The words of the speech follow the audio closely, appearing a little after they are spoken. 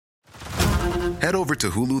Head over to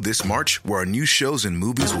Hulu this March, where our new shows and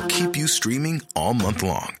movies will keep you streaming all month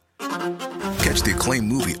long. Catch the acclaimed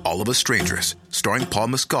movie All of Us Strangers, starring Paul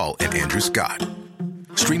Mescal and Andrew Scott.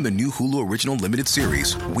 Stream the new Hulu original limited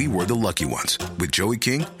series We Were the Lucky Ones with Joey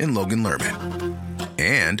King and Logan Lerman.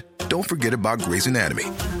 And don't forget about Grey's Anatomy.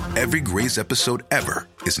 Every Grey's episode ever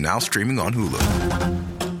is now streaming on Hulu.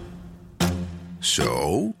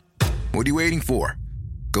 So, what are you waiting for?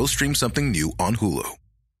 Go stream something new on Hulu.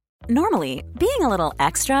 Normally, being a little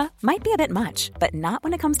extra might be a bit much, but not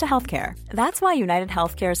when it comes to healthcare. That's why United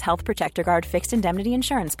Healthcare's Health Protector Guard fixed indemnity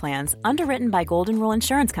insurance plans, underwritten by Golden Rule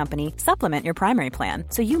Insurance Company, supplement your primary plan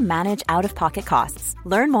so you manage out-of-pocket costs.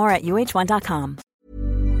 Learn more at uh1.com.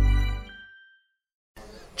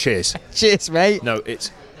 Cheers. Cheers, mate. No,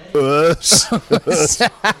 it's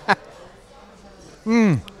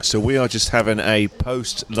So we are just having a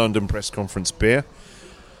post-London press conference beer.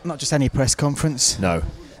 Not just any press conference. No,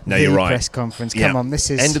 The you're right. press conference. Come on, this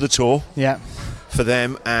is... End of the tour Yeah. for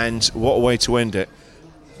them, and what a way to end it.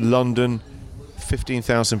 London,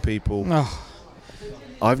 15,000 people. Oh,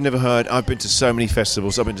 I've been to so many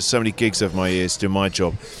festivals, I've been to so many gigs over my years doing my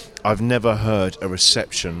job. I've never heard a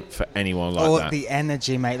reception for anyone like that. The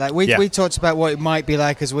energy, mate. Like we talked about what it might be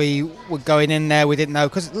like as we were going in there. We didn't know,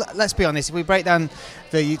 because let's be honest, if we break down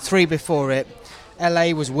the three before it,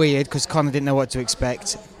 LA was weird because Connor didn't know what to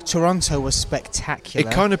expect. Toronto was spectacular.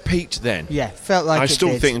 It kind of peaked then. Yeah, felt like I it still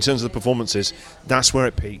did. think in terms of the performances, that's where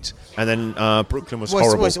it peaked. And then Brooklyn was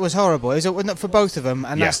horrible. Was horrible. It was for both of them,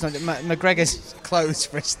 and Yeah. that's not McGregor's clothes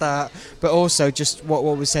for a start, but also just what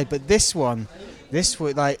was said. But this one, this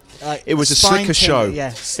was like it was a slicker show. Yeah,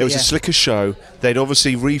 it was a slicker show. They'd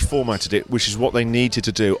obviously reformatted it, which is what they needed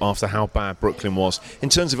to do after how bad Brooklyn was, in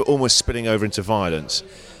terms of it almost spilling over into violence.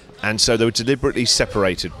 And so they were deliberately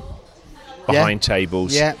separated behind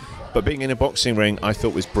tables. Yeah. But being in a boxing ring, I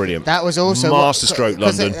thought was brilliant. That was also masterstroke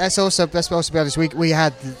London. Let's also be honest. We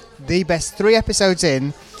had the best 3 episodes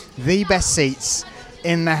in, the best seats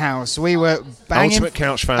in the house. We were banging. Ultimate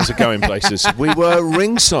couch fans are going places. We were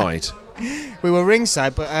ringside. We were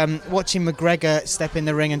ringside, but watching McGregor step in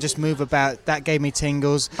the ring and just move about, that gave me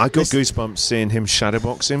tingles. I got goosebumps seeing him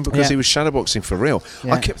shadowboxing, because he was shadowboxing for real.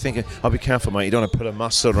 Yeah. I kept thinking, "I'll be careful, mate. You don't want to pull a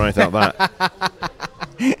muscle or anything like that."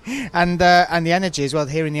 And the energy as well,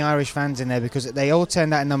 hearing the Irish fans in there, because they all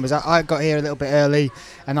turned out in numbers. I got here a little bit early,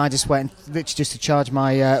 and I just went literally just to charge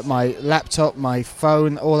my my laptop, my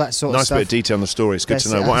phone, all that sort of stuff. Nice bit of detail on the story. It's good to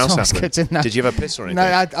know. What else happened? Good to know. Did you have a piss or anything?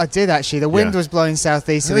 No, I did actually. The wind was blowing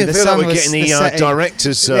southeasterly. I The feel sun like we're was getting the setting.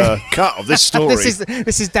 director's cut of this story.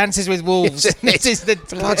 This is Dances with Wolves. This is the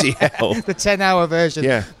bloody hell, the 10-hour version.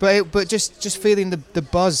 Yeah, but just feeling the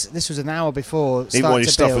buzz. This was an hour before. Even while your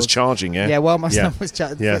stuff was charging, yeah. Yeah, while my stuff was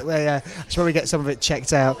charging. Yeah. I should probably get some of it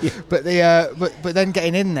checked out. Yeah. But but then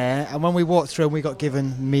getting in there, and when we walked through, and we got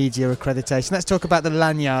given media accreditation. Let's talk about the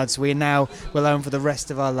lanyards we now will own for the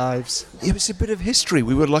rest of our lives. It was a bit of history.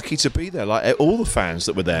 We were lucky to be there, like all the fans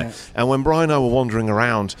that were there. Yeah. And when Brian and I were wandering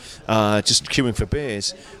around, just queuing for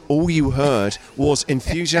beers, all you heard was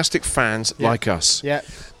enthusiastic fans like us. Yeah.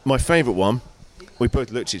 My favourite one, we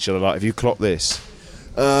both looked at each other like, "Have you clocked this?"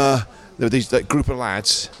 There were that group of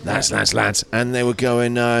lads, and they were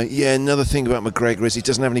going, another thing about McGregor is he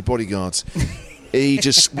doesn't have any bodyguards.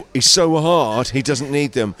 He's so hard, he doesn't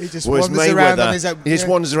need them. He just Whereas wanders around on his own. He just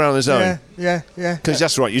wanders around on his own. Yeah. Because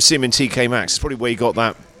that's right, you see him in TK Maxx. It's probably where he got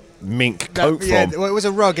that mink coat from. Well, it was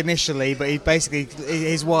a rug initially, but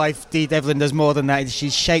his wife Dee Devlin does more than that.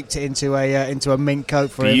 She's shaped it into a mink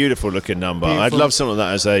coat for him. Beautiful looking number. Beautiful. I'd love something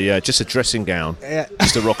like that as just a dressing gown, Yeah.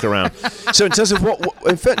 just to rock around. So in terms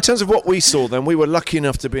of what we saw, then we were lucky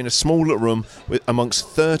enough to be in a small little room amongst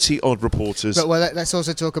 30 odd reporters. But let's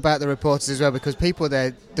also talk about the reporters as well, because people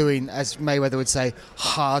there doing, as Mayweather would say,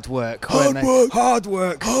 hard work. Hard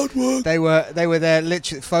work. They were there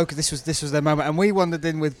literally focused. This was their moment, and we wandered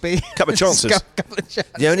in with beers. Couple of chances.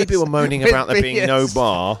 The only people moaning about there being no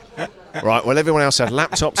bar. Right, well, everyone else had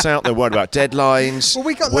laptops out. They're worried about deadlines. Well,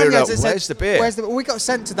 we got We're lanyards like, that where's said, the beer? we got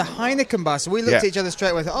sent to the Heineken bar, so we looked Yeah. at each other straight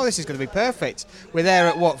away and thought, this is going to be perfect. We're there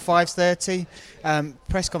at, 5:30?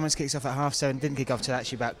 Press conference kicks off at 7:30. Didn't kick off till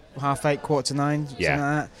actually about 8:30, 8:45, something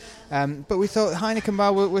like that. But we thought Heineken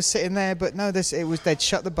bar was sitting there, but no, they'd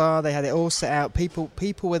shut the bar. They had it all set out. People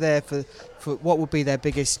were there for what would be their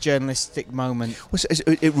biggest journalistic moment.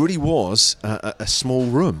 It really was a small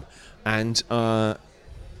room, and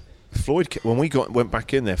Floyd, when we went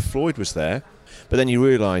back in there, Floyd was there, but then you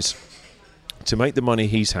realise, to make the money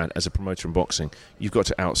he's had as a promoter in boxing, you've got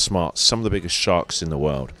to outsmart some of the biggest sharks in the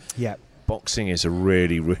world. Yeah. boxing is a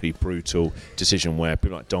really, really brutal decision where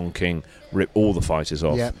people like Don King rip all the fighters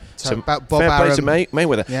off. Yeah. So about Bob fair play to Arum.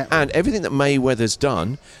 Mayweather. Yeah. And everything that Mayweather's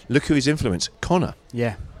done, look who he's influenced. Conor.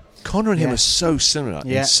 Yeah. Conor and him Yeah. are so similar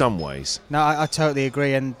Yeah. in some ways. No, I totally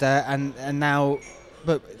agree, and now,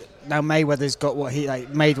 but now Mayweather's got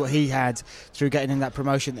made what he had through getting in that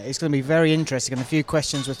promotion. It's going to be very interesting, and a few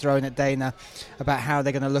questions were thrown at Dana about how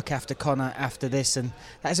they're going to look after Conor after this, and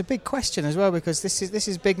that is a big question as well, because this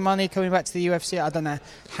is big money coming back to the UFC. I don't know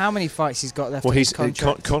how many fights he's got left. Well, in his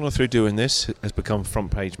contract. Conor, through doing this, has become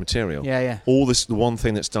front page material. Yeah. All this, the one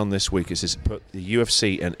thing that's done this week is put the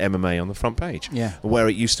UFC and MMA on the front page. Yeah. Where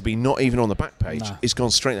it used to be not even on the back page. No. It's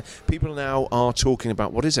gone straight there. People now are talking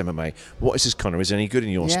about what is MMA, what is this Conor, is any good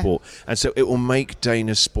in your Yeah. sport? And so it will make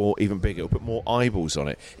Dana's sport even bigger. It'll put more eyeballs on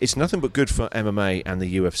it. It's nothing but good for MMA and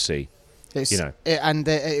the UFC. It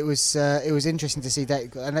was interesting to see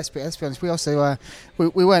that. And let's be honest, we also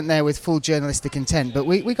we weren't there with full journalistic intent, but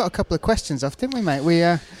we got a couple of questions off, didn't we, mate?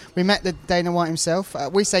 We met the Dana White himself.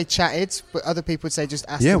 We say chatted, but other people would say just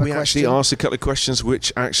asked him a question. Yeah, we actually asked a couple of questions,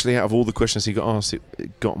 which actually, out of all the questions he got asked,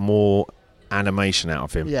 it got more animation out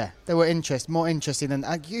of him. Yeah, they were more interesting than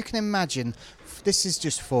you can imagine. This is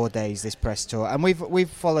just 4 days, this press tour, and we've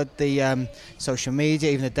followed the social media,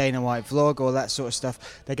 even the Dana White vlog, all that sort of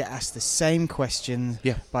stuff. They get asked the same question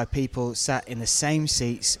by people sat in the same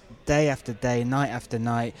seats day after day, night after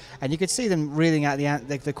night, and you could see them reeling out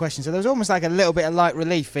the questions. So there was almost like a little bit of light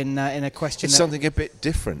relief in a question. It's something a bit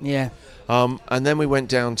different. Yeah. And then we went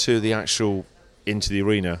down to the actual, into the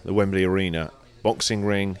arena, the Wembley Arena, boxing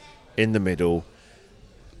ring in the middle.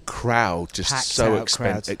 Crowd just Packed so out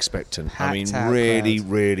crowd. expectant. Packed I mean, out really,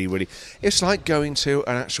 crowd. really, really. It's like going to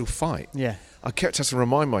an actual fight. Yeah. I kept having to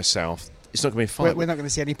remind myself it's not going to be a fight. We're not going to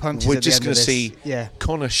see any punches. We're at just the end going to of this. see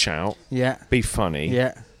Conor shout, be funny,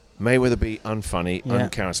 Mayweather be unfunny,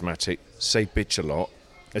 uncharismatic, say bitch a lot,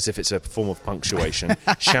 as if it's a form of punctuation,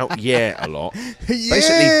 shout a lot,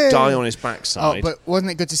 basically die on his backside. Oh, but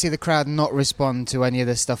wasn't it good to see the crowd not respond to any of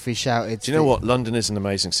the stuff he shouted? Do you know what? London is an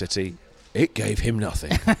amazing city. It gave him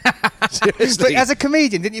nothing. But as a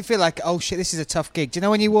comedian, didn't you feel like, oh shit, this is a tough gig? Do you know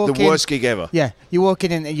when you walk in? The worst gig ever. Yeah, you walk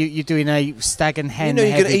in and you're doing a stag and hen. You know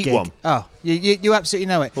you're going to eat gig. one. Oh, you absolutely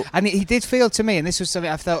know it. And he did feel to me, and this was something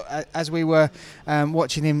I felt as we were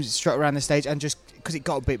watching him strut around the stage, and just because it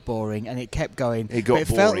got a bit boring and it kept going. It got but it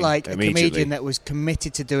felt boring like a immediately. comedian that was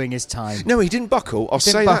committed to doing his time. No, he didn't buckle. I'll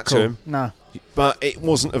say that to him. No. But it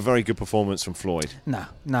wasn't a very good performance from Floyd.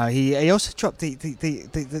 No. He also dropped the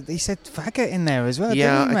he said faggot in there as well.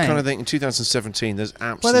 Yeah, didn't he, I mate? kind of think in 2017 there's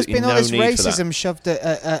absolutely Well, there's been no all this need for that. racism shoved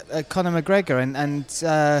at Conor McGregor, and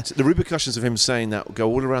the repercussions of him saying that go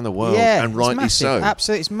all around the world, yeah, and rightly it's so. massive.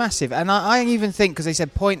 Absolutely, it's massive. And I even think, because they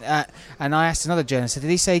said point at, and I asked another journalist, did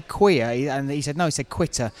he say queer? And he said no, he said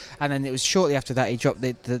quitter. And then it was shortly after that he dropped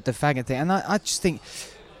the faggot thing. And I just think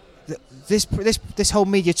this whole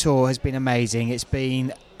media tour has been amazing. It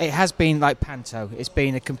has been like Panto. It's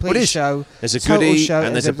been a complete show. There's a total goodie show,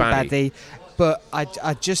 and there's a baddie. But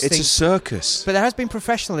I just it's think a circus. But there has been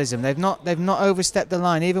professionalism. They've not overstepped the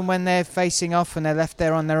line. Even when they're facing off and they're left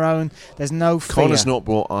there on their own, there's no fear. Conor's not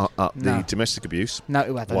brought up the domestic abuse. No, I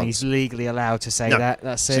don't think he's legally allowed to say that.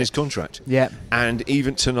 That's it's in his contract. Yeah. And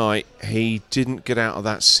even tonight, he didn't get out of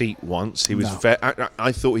that seat once. He was.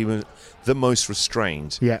 I thought he was the most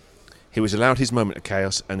restrained. Yeah. He was allowed his moment of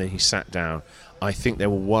chaos, and then he sat down. I think they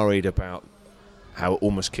were worried about how it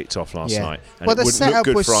almost kicked off last night. And well, the setup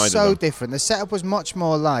was so them. different. The setup was much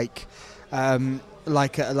more like a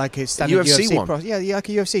standard UFC one. like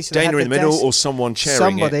a UFC. So Dana in the middle, or someone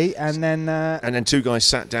chairing it. And then two guys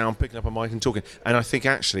sat down, picking up a mic and talking. And I think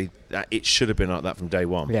actually that it should have been like that from day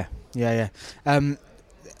one. Yeah.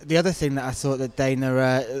 The other thing that I thought that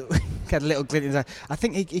Dana had a little glint in his eye, I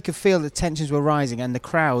think he could feel the tensions were rising, and the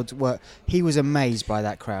crowd he was amazed by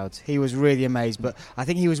that crowd. He was really amazed, but I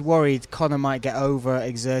think he was worried Conor might get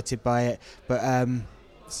over-exerted by it. But, again...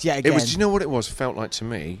 It was, do you know what it was? Felt like to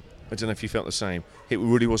me, I don't know if you felt the same, it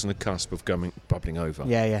really was on the cusp of bubbling over.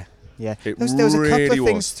 Yeah. There was a really couple of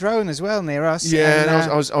things thrown as well near us. Yeah,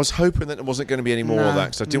 and I was hoping that there wasn't going to be any more of that,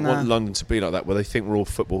 because I didn't want No. London to be like that, where they think we're all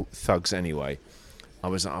football thugs anyway. I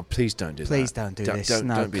was like, please don't do that. Please don't do this.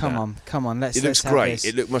 Don't be come that. on. Let's looks have great.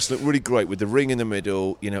 this. Must look really great with the ring in the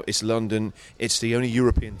middle. You know, it's London. It's the only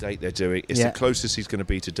European date they're doing. It's the closest he's going to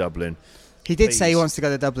be to Dublin. He did say he please. wants to go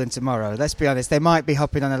to Dublin tomorrow. Let's be honest, they might be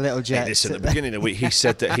hopping on a little jet. Hey, listen, at the beginning of the week, he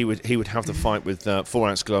said that he would have the fight with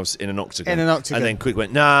 4-ounce gloves in an octagon. And then quick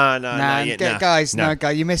went, no, guys,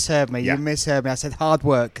 you misheard me. Yeah. You misheard me. I said hard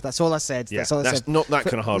work. That's all I said. Yeah, That's all I that's said. not that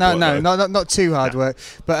kind of hard no, work. No, not too hard work.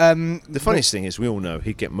 But the funniest thing is, we all know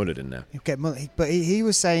he'd get mullered in there. But he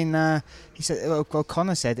was saying, he said, well,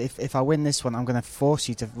 Conor said, if I win this one, I'm going to force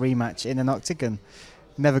you to rematch in an octagon.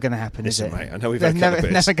 Never going to happen, Listen, is it? mate, I know we've had never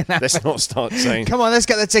bits. going to happen. Let's not start saying. Come on, let's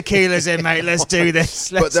get the tequilas in, mate. Let's do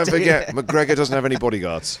this. But don't forget, McGregor doesn't have any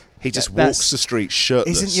bodyguards. He just walks the street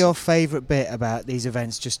shirtless. Isn't your favourite bit about these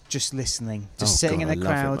events just listening, sitting in the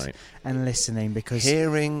crowd and listening? Because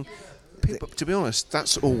hearing people, to be honest,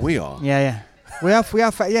 that's all we are. Yeah. We are.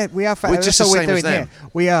 We're just the same as them. Here.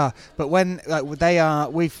 We are. But when they are,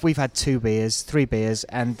 we've had 3 beers,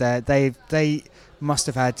 and they must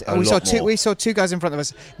have had. We saw 2 guys in front of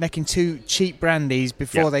us necking 2 cheap brandies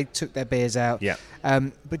before they took their beers out. Yeah.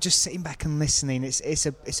 But just sitting back and listening, it's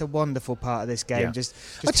a wonderful part of this game. Yeah. Just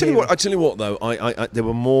I tell you what though, I there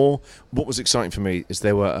were more. What was exciting for me is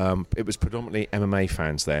there were it was predominantly MMA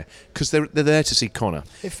fans there because they're there to see Conor.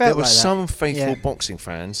 It felt there were like some faithful Yeah. boxing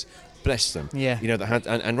fans. Bless them. Yeah. You know, that had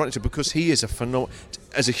and right because he is a phenomenal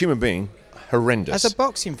as a human being. Horrendous. As a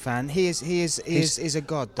boxing fan, he is a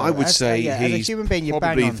god. Though. I would say as a human being, you're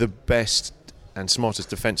probably bang on. the best and smartest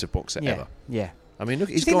defensive boxer ever. Yeah. I mean, look,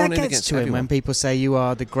 Do he's you think gone that in gets against to him everyone. when people say you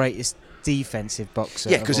are the greatest defensive boxer?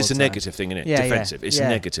 Yeah, because of it's a all time? negative thing, isn't it? Yeah, Defensive. yeah. It's Yeah. a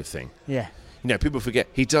negative thing. Yeah. You know, people forget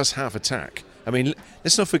he does have attack. I mean,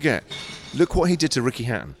 let's not forget. Look what he did to Ricky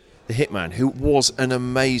Hatton, the Hitman, who was an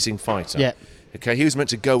amazing fighter. Yeah. Okay, he was meant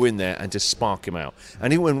to go in there and just spark him out.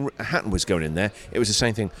 And even when Hatton was going in there, it was the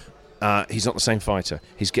same thing. He's not the same fighter.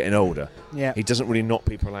 He's getting older. Yeah. He doesn't really knock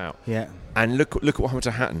people out. Yeah. And look at what happened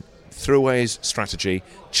to Hatton. Threw away his strategy,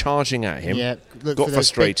 charging at him. Yeah. Looked got for those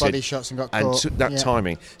frustrated. big body shots and got and caught. took that Yeah.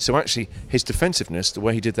 timing. So actually, his defensiveness, the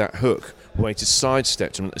way he did that hook, the way he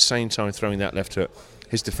sidestepped him at the same time throwing that left hook,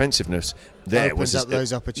 his defensiveness there Opens was up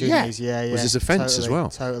those opportunities. Yeah. was his offence as well.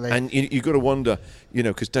 Totally. And you got to wonder,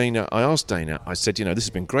 because I asked Dana, I said, this has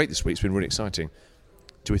been great this week. It's been really exciting.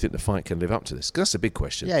 Do we think the fight can live up to this? Because that's a big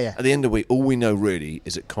question. Yeah. At the end of the week, all we know really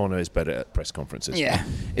is that Conor is better at press conferences. Yeah.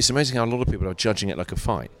 It's amazing how a lot of people are judging it like a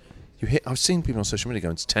fight. I've seen people on social media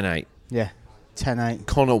going, it's 10-8. Yeah. 10-8.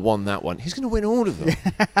 Conor won that one. He's going to win all of them.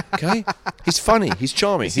 Okay? He's funny. He's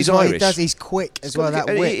charming. This he's is what Irish. He does. He's quick as well. That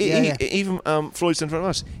wit. Even Floyd's in front of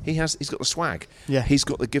us. He's got the swag. Yeah. He's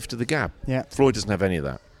got the gift of the gab. Yeah. Floyd doesn't have any of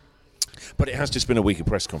that. But it has just been a week of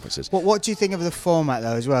press conferences. What do you think of the format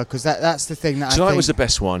though, as well? Because that's the thing that Tonight I think was the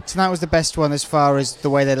best one. Tonight was the best one as far as the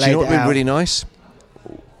way they laid it out. Do you know what would be really nice?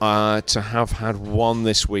 To have had one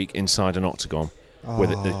this week inside an octagon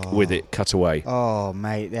with it cut away. Oh,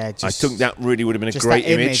 mate, I think that really would have been a just great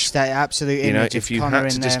that image. That absolute image. If of you Conor had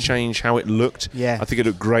to in just there. change how it looked, Yeah. I think it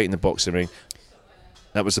looked great in the boxing ring.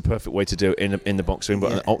 That was the perfect way to do it in the boxing ring,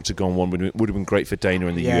 but an octagon one would have been great for Dana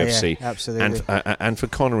in the UFC. Yeah, absolutely. And for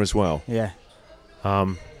Conor as well. Yeah.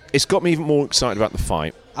 It's got me even more excited about the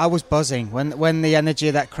fight. I was buzzing when the energy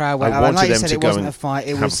of that crowd went I out. And like wanted you them said, to it go wasn't and a fight.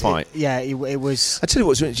 It have was a fight. It was. I tell you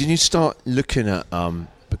what, you start looking at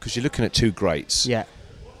because you're looking at 2 greats. Yeah.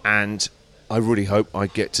 And I really hope I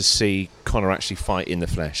get to see Conor actually fight in the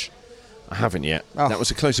flesh. I haven't yet. Oh. That was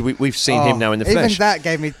the closest we've seen him now in the flesh. Even that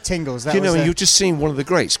gave me tingles. That and you're just seeing one of the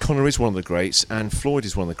greats. Conor is one of the greats, and Floyd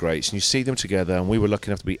is one of the greats. And you see them together, and we were lucky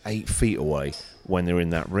enough to be 8 feet away when they were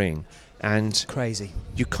in that ring. And crazy.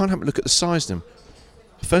 You can't help but look at the size of them.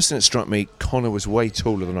 The first thing that struck me, Conor was way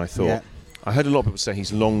taller than I thought. Yeah. I heard a lot of people say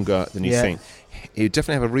he's longer than you think. He would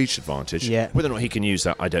definitely have a reach advantage. Yeah. Whether or not he can use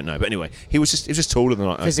that, I don't know. But anyway, he was just taller than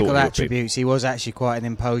I thought. Physical he would be. attributes. He was actually quite an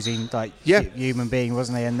imposing, human being,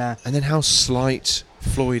 wasn't he? And then how slight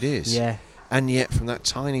Floyd is. Yeah. And yet, from that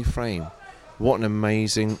tiny frame, what an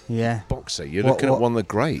amazing boxer. You're looking at one of the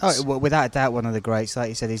greats. Oh, well, without a doubt, one of the greats. Like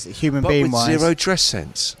you said, he's a human but being with wise. zero dress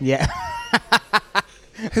sense. Yeah.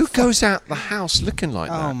 Who goes out the house looking like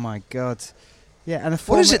that? Oh my God. Yeah. And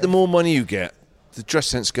what is it? The more money you get, the dress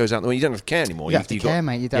sense goes out the way. You don't have to care anymore. You have to care,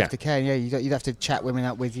 mate. You'd have to care. Yeah, you'd have to chat women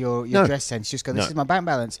up with your dress sense. Just go, this is my bank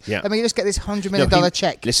balance. Yeah. I mean, you just get this $100 million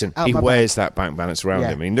check. Listen, out he my wears that bank balance around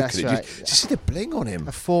him. I mean, look at it. Right. Just see the bling on him.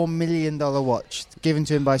 A $4 million watch given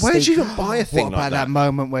to him by Where Steve. did you even buy a thing What like about that? that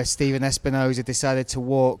moment where Steven Espinosa decided to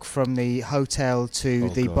walk from the hotel to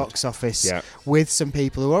the box office with some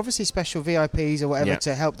people who are obviously special VIPs or whatever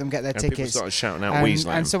to help them get their tickets? People started shouting out and,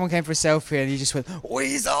 Weasel. And someone came for a selfie and he just went,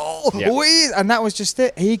 Weasel! Yeah. Weasel! And that was just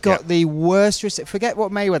it. He got the worst forget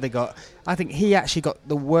what Mayweather got. I think he actually got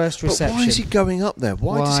the worst reception. But why is he going up there?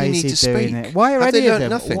 Why does he need to speak? It? Why are Have any they of learnt them?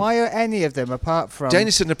 nothing? Why are any of them apart from?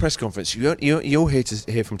 Dana said in a press conference, you're here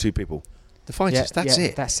to hear from two people. The fighters, that's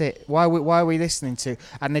it. That's it. Why are we listening to?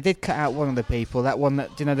 And they did cut out one of the people. That one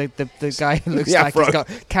that the guy who looks like he's got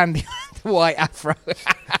candy white afro.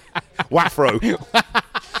 Waffro.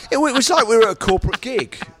 It was like we were at a corporate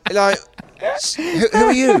gig. Like, who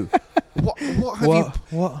are you? What have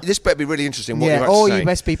you? What? This better be really interesting. What you're about or to say. you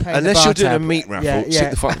must be paying. Unless the you're doing a tab. meat raffle, sit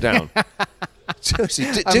the fuck down. Seriously,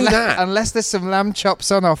 do that. Unless there's some lamb chops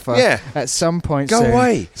on offer at some point. Go soon.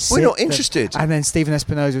 away. We're not interested. And then Stephen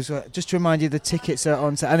Espinosa was just to remind you, the tickets are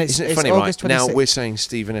on. And it's Isn't it funny, August right? 26th. Now we're saying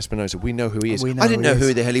Stephen Espinosa. We know who he is. I didn't know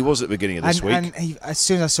who the hell he was at the beginning of this week. And as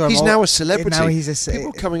soon as I saw him, he's now a celebrity. Now he's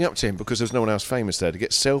people coming up to him because there's no one else famous there to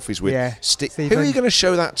get selfies with. Stephen. Who are you going to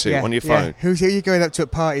show that to on your phone? Who are you going up to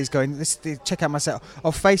at parties going, check out myself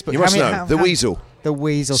on Facebook? You must know. The Weasel. The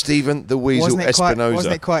Weasel. Stephen the Weasel Espinosa.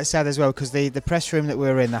 Wasn't it quite sad as well? Because the press room that we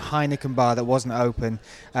were in, the Heineken bar that wasn't open,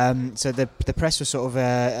 so the press was sort of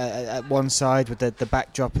at one side with the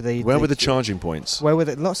backdrop of the... Where were the charging points? Where were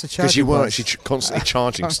lots of charging Because points. you were actually constantly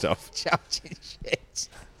charging stuff. Charging shit.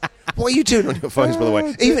 What are you doing on your phones, by the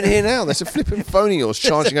way? Even here now, there's a flipping phone of yours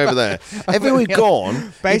charging over there. Everywhere we've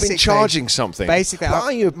gone, you've been charging something. Basically, well,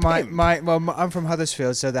 I'm from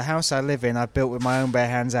Huddersfield, so the house I live in, I built with my own bare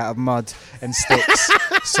hands out of mud and sticks.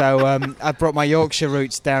 So I brought my Yorkshire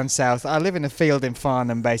roots down south. I live in a field in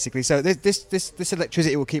Farnham, basically. So this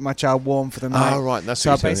electricity will keep my child warm for the night. Oh, right, that's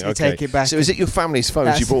so what I you're basically saying. take it back. So is it your family's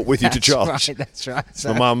phones you brought with you to charge? That's right.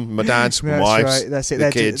 My mum, my dad's, my wife's, That's it. the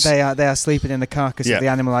kids. They are sleeping in the carcass of the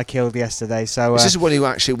animal I killed yesterday. So this is when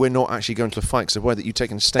we're not actually going to the fight because of the way that you've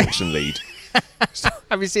taken a Stenson lead.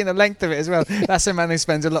 Have you seen the length of it as well? That's a man who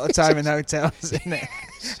spends a lot of time in hotels, isn't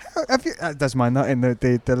it? Does mine not in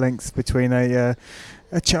the length between a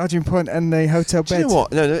charging point and the hotel bed? Do you know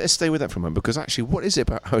what? No, let's stay with that for a moment because actually, what is it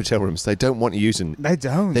about hotel rooms? They don't want you using. They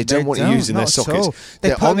don't. They don't want you using their sockets. They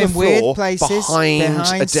They're put on them the in weird floor places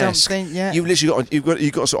behind a desk. Yeah. You've literally you've got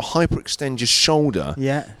to sort of hyperextend your shoulder.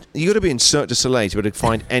 Yeah. You got to be in Cirque du Soleil to be able to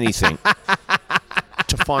find anything.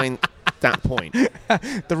 To find that point.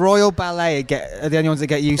 The Royal Ballet are the only ones that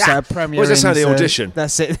get used to premiering. Well, that's how they audition.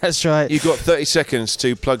 That's it. That's right. You've got 30 seconds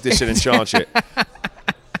to plug this in and charge it.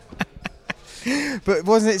 But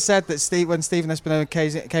wasn't it said that when Stephen Espinosa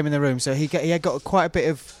came in the room, so he had got quite a bit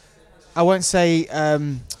of, I won't say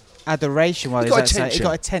adoration while he was outside. He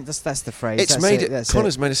got attention. That's the phrase.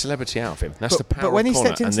 Connor's made a celebrity out of him. That's the power But when of he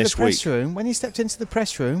Connor. stepped into the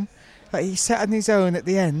press room, like he sat on his own at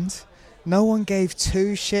the end. No one gave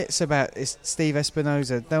two shits about Steve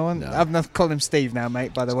Espinosa. No one. No. I'm not calling him Steve now,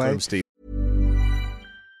 mate. By the way. Call him Steve.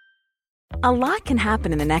 A lot can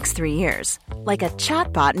happen in the next 3 years. Like a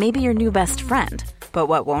chatbot may be your new best friend. But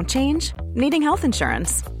what won't change? Needing health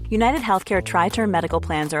insurance. United Healthcare Tri-Term Medical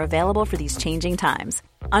Plans are available for these changing times.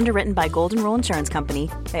 Underwritten by Golden Rule Insurance Company,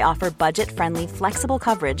 they offer budget-friendly, flexible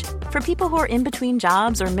coverage for people who are in between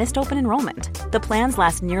jobs or missed open enrollment. The plans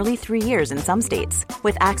last nearly 3 years in some states,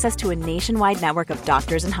 with access to a nationwide network of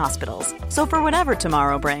doctors and hospitals. So for whatever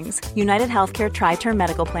tomorrow brings, United Healthcare Tri-Term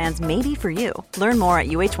Medical Plans may be for you. Learn more at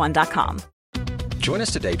uh1.com. Join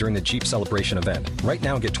us today during the Jeep Celebration event. Right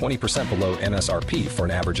now, get 20% below MSRP for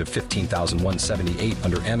an average of $15,178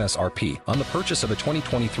 under MSRP on the purchase of a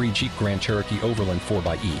 2023 Jeep Grand Cherokee Overland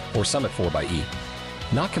 4xE or Summit 4xE.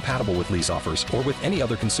 Not compatible with lease offers or with any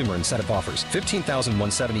other consumer incentive offers.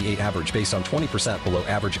 $15,178 average based on 20% below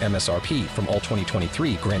average MSRP from all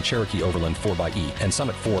 2023 Grand Cherokee Overland 4xE and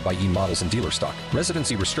Summit 4xE models in dealer stock.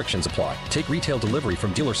 Residency restrictions apply. Take retail delivery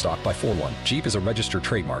from dealer stock by 4/1. Jeep is a registered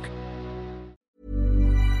trademark.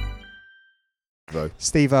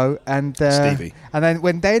 Steve-O and Stevie. And then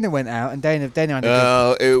when Dana went out, and Dana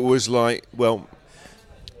it was like, well,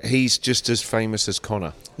 he's just as famous as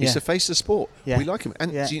Connor. He's the face of the sport. Yeah. We like him,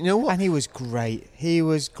 and do you know what? And he was great.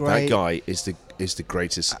 That guy is the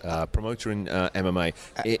greatest promoter in MMA,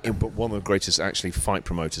 but one of the greatest actually fight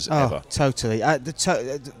promoters ever. Totally.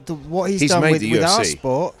 What he's done with our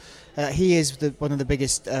sport, he is one of the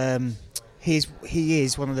biggest. He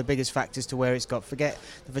is one of the biggest factors to where it's got. Forget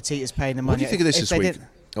the Fertitta's paying the money. What do you think of this week?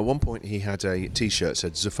 At one point, he had a T-shirt that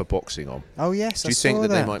said Zuffa Boxing on. Oh yes, do you think that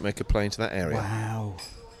they might make a play into that area? Wow,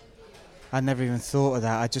 I never even thought of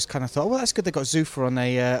that. I just kind of thought, well, that's good. They got Zuffa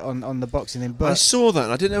on the boxing thing. But I saw that,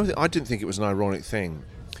 and I didn't think it was an ironic thing.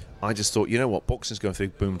 I just thought, you know what, boxing's going through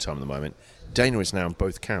boom time at the moment. Dana is now in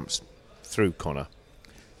both camps through Connor,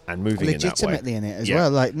 and moving legitimately in that way. in it as well.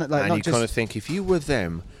 Like and not you just kind of think if you were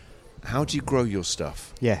them. how do you grow your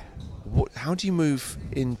stuff? Yeah. How do you move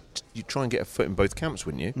in? You try and get a foot in both camps,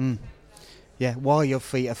 wouldn't you? Yeah, while your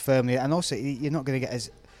feet are firmly, and also you're not going to get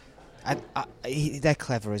as. They're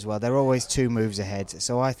clever as well. They're always 2 moves ahead.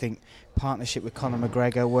 So I think partnership with Conor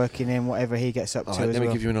McGregor, working in whatever he gets up to. Right, as let me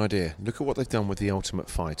well. give you an idea. Look at what they've done with the Ultimate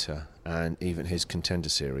Fighter and even his Contender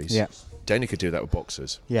Series. Yeah. Dana could do that with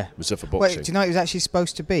boxers. Yeah. Was for boxing. Wait, do you know it was actually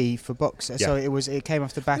supposed to be for boxing? Yeah. So it came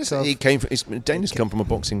off the back of. Dana's come from a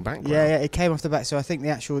boxing background. Yeah, it came off the back. So I think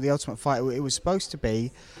the Ultimate Fighter, it was supposed to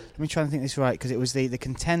be. Let me try and think this right, because it was the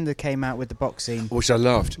Contender came out with the boxing, which I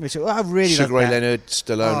loved. which I really Sugar loved Ray that. Leonard,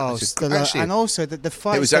 Stallone. Oh, Stallone. Actually, And also the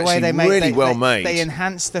fights, it was the way actually they made really well made. They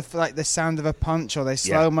enhanced the sound of a punch, or they yeah,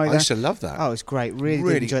 slow-mo. I used to love that. Oh, it's great. Really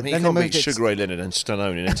did enjoy it. You Then can't they make moved it Sugar Ray Leonard and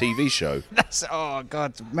Stallone in a TV show. oh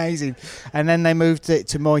God, amazing. And then they moved it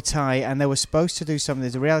to Muay Thai, and they were supposed to do something.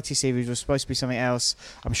 The reality series was supposed to be something else.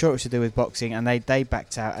 I'm sure it was to do with boxing, and they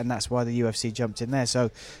backed out, and that's why the UFC jumped in there.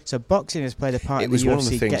 So boxing has played a part It in was the one of UFC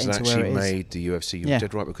the things getting that to where actually it is. made the UFC. You're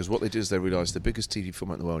dead right, because what they did is they realised the biggest TV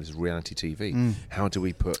format in the world is reality TV. How do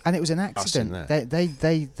we put? And it was an us in accident. there?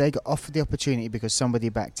 They got offered the opportunity because somebody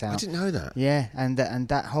backed out. I didn't know that. Yeah, and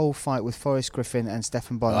that whole fight with Forrest Griffin and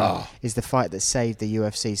Stephen Bonner is the fight that saved the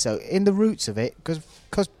UFC. So in the roots of it, because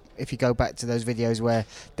if you go back to those videos where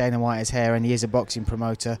Dana White has hair and he is a boxing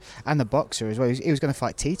promoter and the boxer as well, he was going to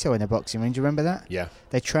fight Tito in a boxing ring. Do you remember that? Yeah.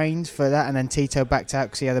 They trained for that, and then Tito backed out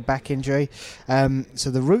because he had a back injury.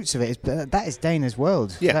 So the roots of it that is Dana's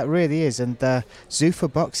world. Yeah. That really is. And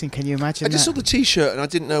Zuffa Boxing, can you imagine? I just saw the T-shirt and I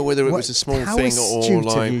didn't know whether it was a small how thing astute or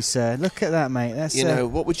like. of you, sir. Look at that, mate. That's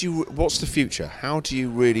What's the future? How do you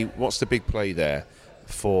really? What's the big play there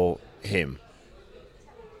for him?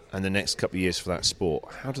 And the next couple of years for that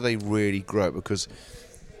sport, how do they really grow it? Because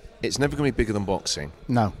it's never going to be bigger than boxing.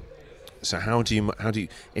 No. So how do you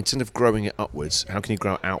instead of growing it upwards, how can you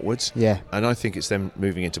grow it outwards? Yeah. And I think it's them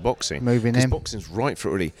moving into boxing. Because boxing's right for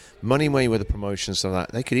it, really. Money Mayweather promotions and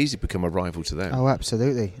that, they could easily become a rival to them. Oh,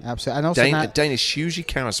 absolutely. And also Dane's hugely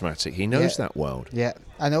charismatic. He knows that world. Yeah.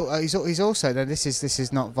 And he's also, now this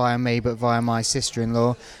is not via me but via my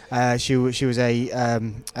sister-in-law. She was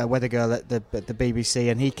a weather girl at the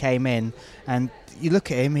BBC, and he came in, and you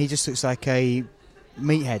look at him, he just looks like a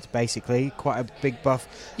meathead, basically, quite a big buff.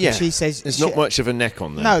 Yeah, and she says there's not much of a neck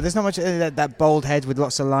on there. No, there's not much. That bald head with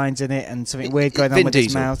lots of lines in it and something weird going on with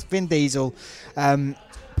his mouth. Vin Diesel,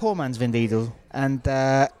 poor man's Vin Diesel, and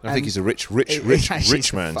I think he's a rich man's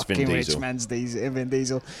Vin Diesel. Rich man's Vin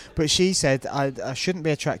Diesel. But she said I shouldn't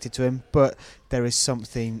be attracted to him, but there is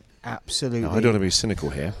something absolutely. No, I don't want to be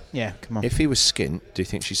cynical here. Yeah, come on. If he was skint, do you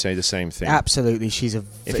think she'd say the same thing? Absolutely,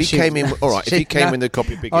 if he came in, all right. If he came in the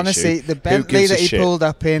copy big honestly, issue, the Bentley that he pulled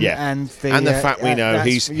up in, and the fact we know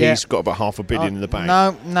he's got about $500 million in the bank.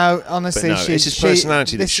 No, honestly, it's his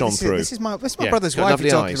personality that shone through. This is my brother's wife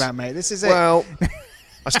you're talking about, mate. This is it. Well,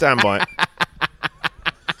 I stand by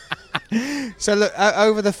it. So look,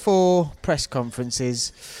 over the 4 press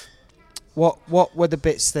conferences, what were the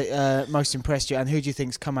bits that most impressed you, and who do you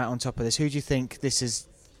think's come out on top of this? Who do you think this is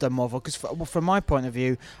done more for? Because from my point of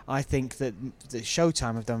view, I think that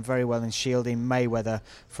Showtime have done very well in shielding Mayweather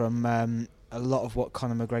from a lot of what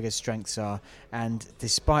Conor McGregor's strengths are, and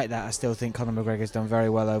despite that, I still think Conor McGregor's done very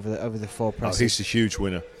well over the 4 presses. He's a huge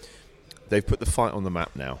winner. They've put the fight on the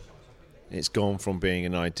map now. It's gone from being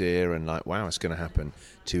an idea and like, wow, it's going to happen,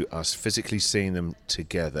 to us physically seeing them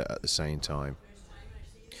together at the same time,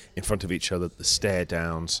 in front of each other, the stare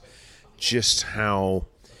downs, just how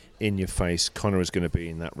in your face Conor is going to be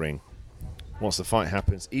in that ring. Once the fight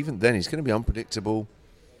happens, even then he's going to be unpredictable.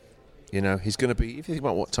 You know, he's going to be, if you think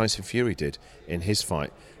about what Tyson Fury did in his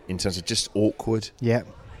fight, in terms of just awkward,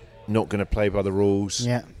 not going to play by the rules,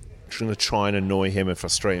 going to try and annoy him and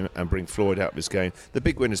frustrate him and bring Floyd out of his game. The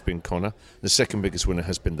big winner's been Conor. The second biggest winner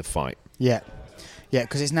has been the fight. Yeah,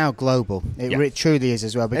 because it's now global. It truly is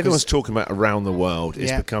as well. Because everyone's talking about around the world.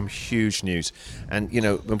 It's become huge news. And, you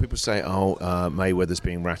know, when people say, Mayweather's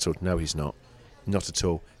being rattled, no, he's not. Not at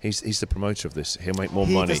all. He's the promoter of this. He'll make more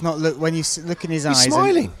money. He does not look, when you look in his eyes. He's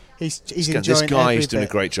smiling. He's enjoying this guy is doing bit,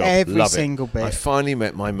 a great job. Every Love single it. bit. I finally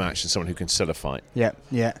met my match and someone who can sell a fight. Yeah.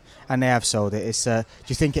 And they have sold it. It's. Do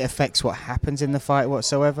you think it affects what happens in the fight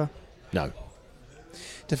whatsoever? No.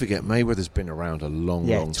 Don't forget, Mayweather's been around a long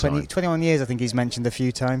time. 21 years, I think he's mentioned a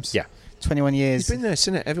few times. Yeah. 21 years. He's been there,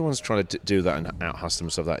 isn't it? Everyone's trying to do that and out-hustle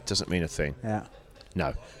himself. That doesn't mean a thing. Yeah.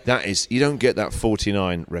 No. That is, you don't get that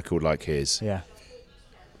 49 record like his. Yeah.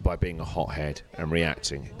 By being a hothead and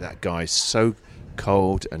reacting. That guy's so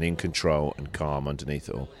cold and in control and calm underneath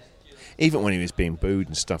it all. Even when he was being booed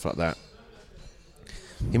and stuff like that,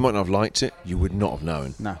 he might not have liked it. You would not have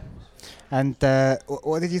known. No. And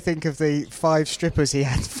what did you think of the 5 strippers he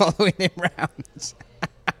had following him round?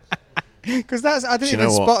 Because I didn't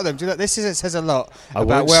even spot them. Do you know, this says a lot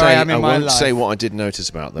about where I am in my life. I won't say what I did notice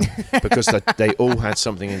about them because they all had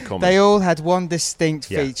something in common. They all had one distinct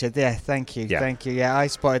feature. Yeah, thank you. Yeah, I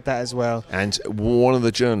spotted that as well. And one of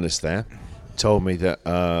the journalists there told me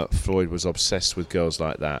that Floyd was obsessed with girls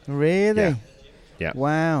like that. Really? Yeah.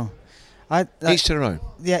 Wow. Each to their own.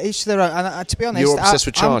 Yeah, each to their own. And to be honest, You're obsessed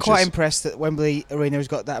with charges. I'm quite impressed that Wembley Arena has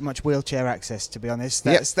got that much wheelchair access, to be honest.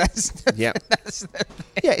 That's yeah,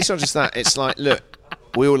 it's not just that. It's like, look,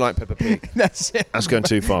 we all like Peppa Pig. That's going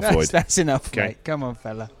too far, Floyd. That's enough, mate. Come on,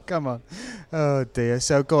 fella. Come on. Oh, dear.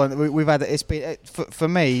 So, go on. We've had it's been for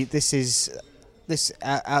me, this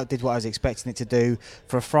outdid what I was expecting it to do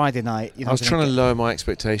for a Friday night. I was trying to lower my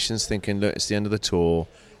expectations, thinking, look, it's the end of the tour.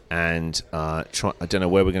 And I don't know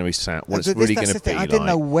where we're going to be sat. What it's really going to be like. I didn't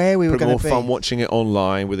know where we were going to be. More fun watching it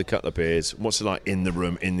online with a couple of beers. What's it like in the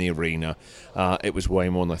room, in the arena? It was way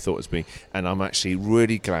more than I thought it was be. And I'm actually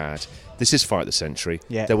really glad. This is Fight the Century.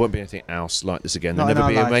 Yeah. There won't be anything else like this again. There'll never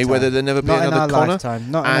be a Mayweather. There'll never be another Conor.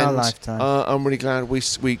 Not in our lifetime. I'm really glad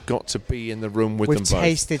we got to be in the room with them both. We've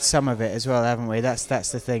tasted some of it as well, haven't we? That's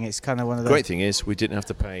the thing. It's kind of one of the great thing is we didn't have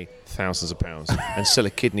to pay thousands of pounds and sell a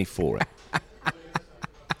kidney for it.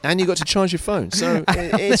 And you got to charge your phone, so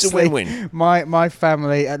it's a win-win. My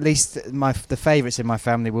family, at least the favourites in my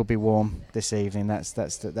family, will be warm this evening. That's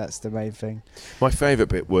the main thing. My favourite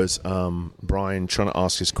bit was Brian trying to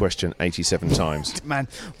ask his question 87 times. Man,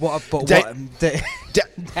 what?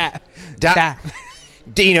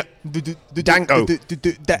 Dina, Dango,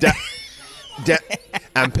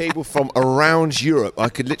 and people from around Europe. I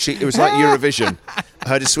could literally, it was like Eurovision. I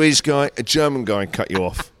heard a Swedish guy, a German guy cut you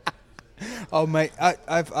off. Oh mate,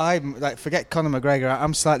 I'm like, forget Conor McGregor.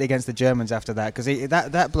 I'm slightly against the Germans after that because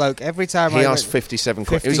that bloke every time he asked 57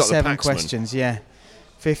 questions. 57 questions, yeah.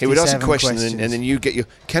 57 he would ask a question and then you get your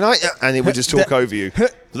can I and he would just talk over you. I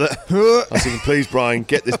was thinking, please Brian,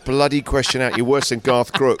 get this bloody question out. You're worse than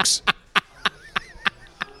Garth Crooks.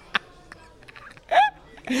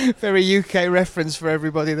 Very UK reference for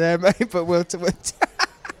everybody there, mate. But we'll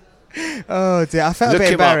oh dear, I felt a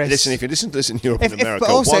bit embarrassed. Listen, if you listen to this in Europe and America,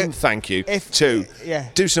 also, 1, thank you. 2,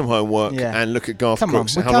 do some homework and look at Garth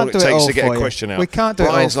Crooks and how long it takes to get a question out. We can't do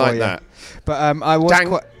Brian's it all for like you. that. But I was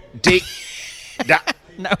quite...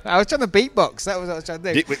 No, I was trying to beatbox. That was what I was trying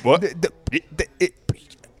to do. What?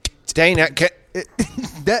 Dana.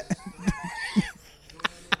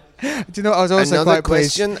 Do you know what I was also Another quite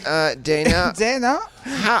pleased? question, Dana. Dana?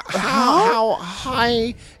 How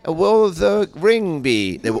high will the ring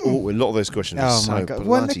be? There were a lot of those questions. Oh so my god!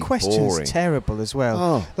 Weren't the questions boring. Terrible as well?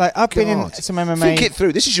 Oh, like I've been in some MMA. Think it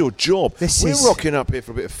through. This is your job. We're rocking up here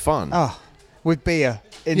for a bit of fun. Oh, with beer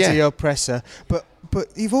into your presser, but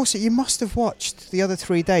you must have watched the other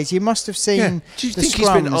 3 days. You must have seen. Yeah. Do you the think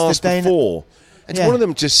scrums, he's been asked before? And one of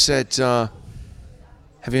them just said, "Have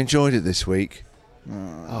you enjoyed it this week?"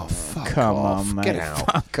 Oh, fuck Come off. on, mate. Get out.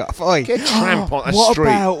 Fuck off. Oi. Get tramp on the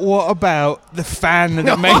street. What about the fan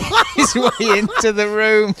that made his way into the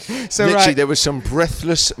room? So literally, there was some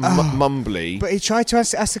breathless mumbly. But he tried to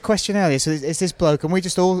ask the question earlier. So it's this bloke, and we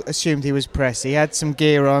just all assumed he was press. He had some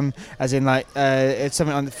gear on, as in like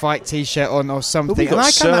something on the fight T-shirt on or something. But we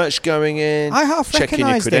got search going in, I half checking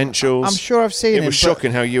your credentials. I'm sure I've seen him. It was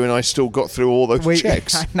shocking how you and I still got through all those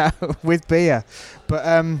checks. I know, with beer.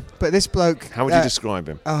 But this bloke... How would you describe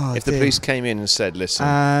him? If the police came in and said,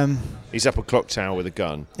 listen, he's up a clock tower with a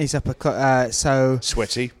gun. He's up a clock...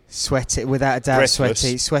 Sweaty, without a doubt.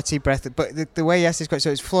 Breathless. Sweaty, breathless. But the way he asked this question...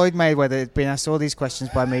 So it's Floyd Mayweather had been asked all these questions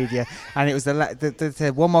by media, and it was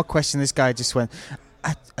the one more question. This guy just went,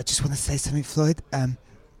 I just want to say something, Floyd.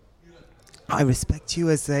 I respect you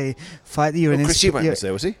as a fighter. Chris Eubank was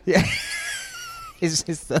there, was he? Yeah.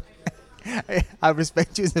 I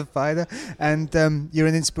respect you as a fighter, and you're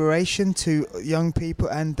an inspiration to young people.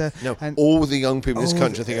 And all the young people in this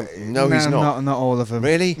country. I think he's not. Not all of them.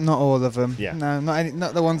 Really? Not all of them. Yeah. No,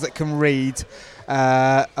 not the ones that can read.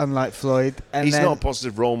 Unlike Floyd, and he's not a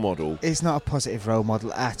positive role model. He's not a positive role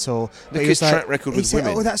model at all. Look at his track record with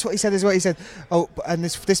women. Oh, that's what he said as well. He said, "Oh, and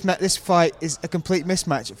this fight is a complete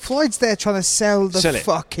mismatch." Floyd's there trying to sell the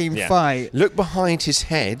fucking fight. Look behind his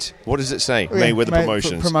head. What does it say? Mayweather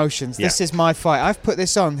Promotions. Promotions. Yeah. This is my fight. I've put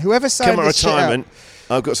this on. Whoever signed this retirement.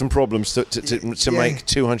 I've got some problems to make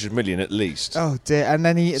 200 million at least. Oh dear! And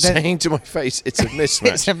then saying to my face, "It's a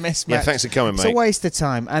mismatch." It's a mismatch. Yeah, thanks for coming, mate. It's a waste of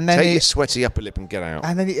time. And then take your sweaty upper lip and get out.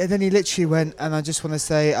 And then he literally went, and I just want to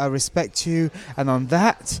say I respect you. And on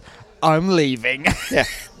that, I'm leaving. Yeah.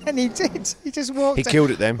 And he did. He just walked. He killed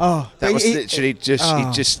it then. Oh, that was he literally just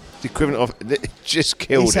the equivalent of just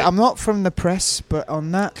killed he said, it. I'm not from the press, but on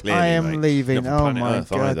that, Clearly, I am mate. leaving. Not from Oh planet my Earth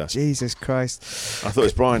God, either. Jesus Christ! I thought it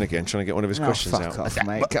was Brian again, trying to get one of his questions fuck out. off,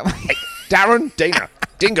 mate. Come on. Darren, Dana,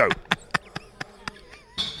 Dingo.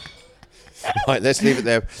 Right, let's leave it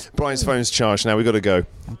there. Brian's phone's charged now. We've got to go.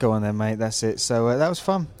 Go on then, mate. That's it. So that was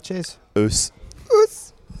fun. Cheers. Oos.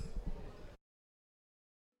 Oos.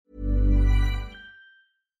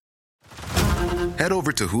 Head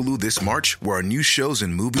over to Hulu this March, where our new shows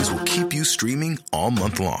and movies will keep you streaming all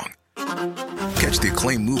month long. Catch the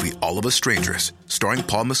acclaimed movie All of Us Strangers, starring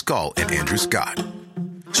Paul Mescal and Andrew Scott.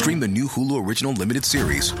 Stream the new Hulu original limited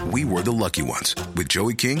series We Were the Lucky Ones with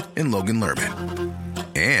Joey King and Logan Lerman.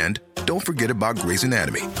 And don't forget about Grey's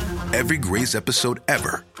Anatomy. Every Grey's episode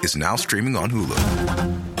ever is now streaming on Hulu.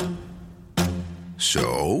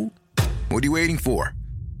 So, what are you waiting for?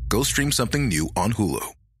 Go stream something new on Hulu.